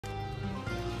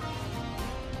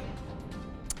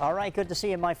All right, good to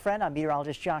see you, my friend. I'm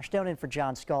meteorologist Josh Stone in for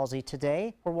John Scalzi.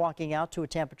 Today, we're walking out to a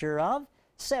temperature of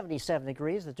 77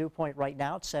 degrees. The dew point right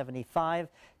now at 75.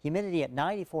 Humidity at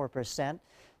 94%.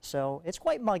 So it's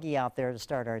quite muggy out there to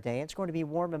start our day. It's going to be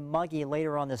warm and muggy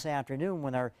later on this afternoon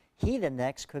when our heat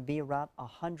index could be around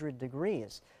 100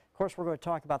 degrees. Of course, we're going to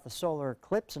talk about the solar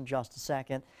eclipse in just a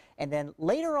second. And then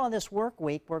later on this work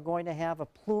week, we're going to have a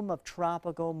plume of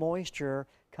tropical moisture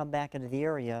come back into the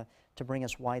area to bring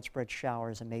us widespread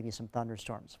showers and maybe some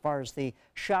thunderstorms. As far as the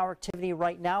shower activity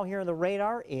right now here on the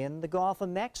radar in the Gulf of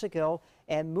Mexico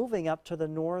and moving up to the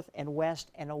north and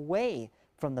west and away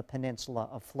from the peninsula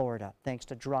of Florida, thanks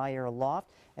to dry air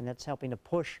aloft, and that's helping to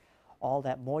push all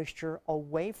that moisture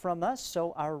away from us,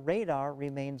 so our radar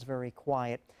remains very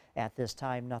quiet at this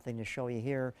time. Nothing to show you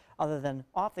here other than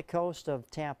off the coast of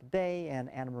Tampa Bay and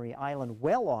Anna Maria Island,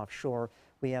 well offshore,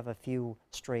 we have a few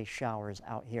stray showers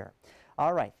out here.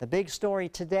 All right, the big story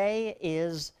today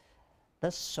is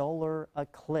the solar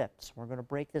eclipse. We're going to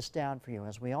break this down for you.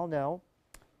 As we all know,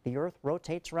 the Earth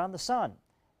rotates around the sun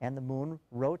and the moon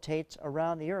rotates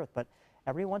around the Earth, but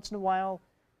every once in a while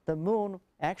the moon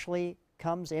actually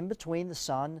comes in between the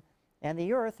sun and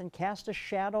the Earth and casts a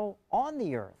shadow on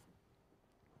the Earth.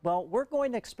 Well, we're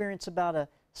going to experience about a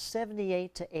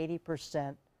 78 to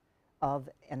 80% of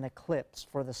an eclipse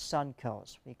for the sun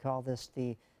coast. We call this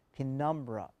the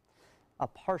penumbra, a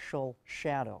partial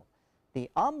shadow. The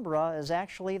umbra is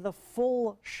actually the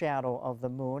full shadow of the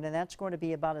moon, and that's going to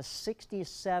be about a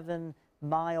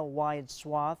 67-mile wide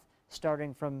swath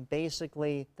starting from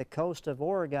basically the coast of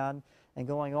Oregon and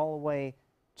going all the way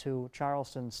to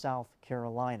Charleston, South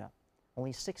Carolina.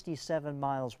 Only 67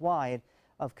 miles wide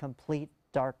of complete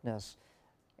darkness,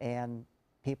 and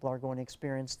people are going to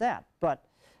experience that. But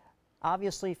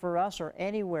obviously for us or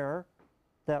anywhere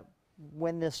that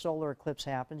when this solar eclipse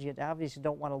happens, you obviously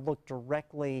don't want to look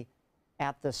directly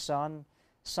at the sun.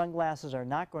 Sunglasses are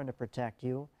not going to protect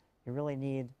you. You really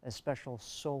need a special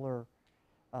solar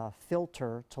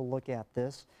filter to look at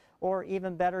this. Or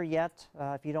even better yet,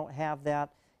 if you don't have that,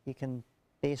 you can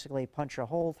basically punch a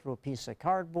hole through a piece of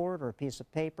cardboard or a piece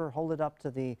of paper, hold it up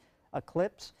to the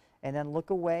eclipse, and then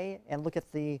look away and look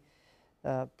at the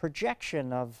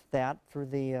projection of that through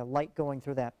the light going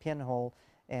through that pinhole,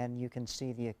 and you can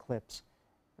see the eclipse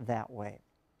that way.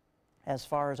 As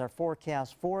far as our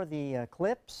forecast for the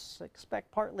eclipse,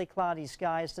 expect partly cloudy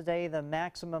skies today. The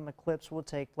maximum eclipse will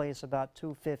take place about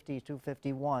 2:50,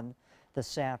 2:51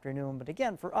 this afternoon. But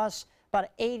again, for us, about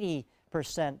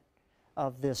 80%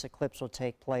 of this eclipse will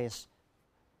take place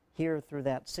here through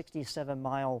that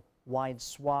 67-mile wide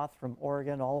swath from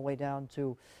Oregon all the way down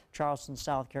to Charleston,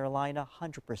 South Carolina.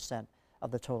 100% of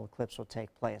the total eclipse will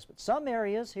take place. But some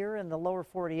areas here in the lower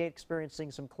 48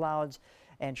 experiencing some clouds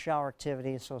and shower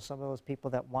activity, so some of those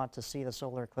people that want to see the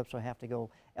solar eclipse will have to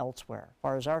go elsewhere. As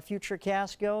far as our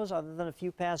futurecast goes, other than a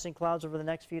few passing clouds over the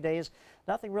next few days,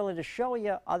 nothing really to show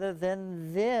you other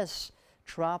than this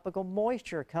tropical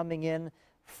moisture coming in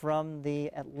from the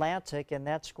Atlantic, and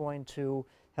that's going to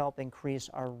help increase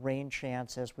our rain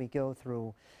chance as we go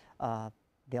through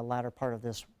the latter part of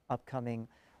this upcoming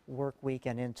work week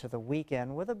and into the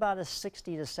weekend, with about a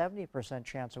 60 to 70%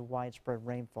 chance of widespread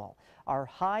rainfall. Our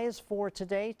highs for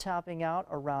today topping out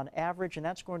around average, and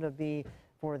that's going to be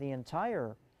for the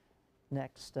entire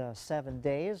next 7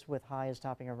 days, with highs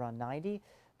topping around 90.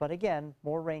 But again,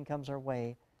 more rain comes our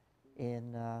way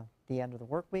in the end of the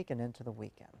work week and into the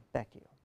weekend. Back to you.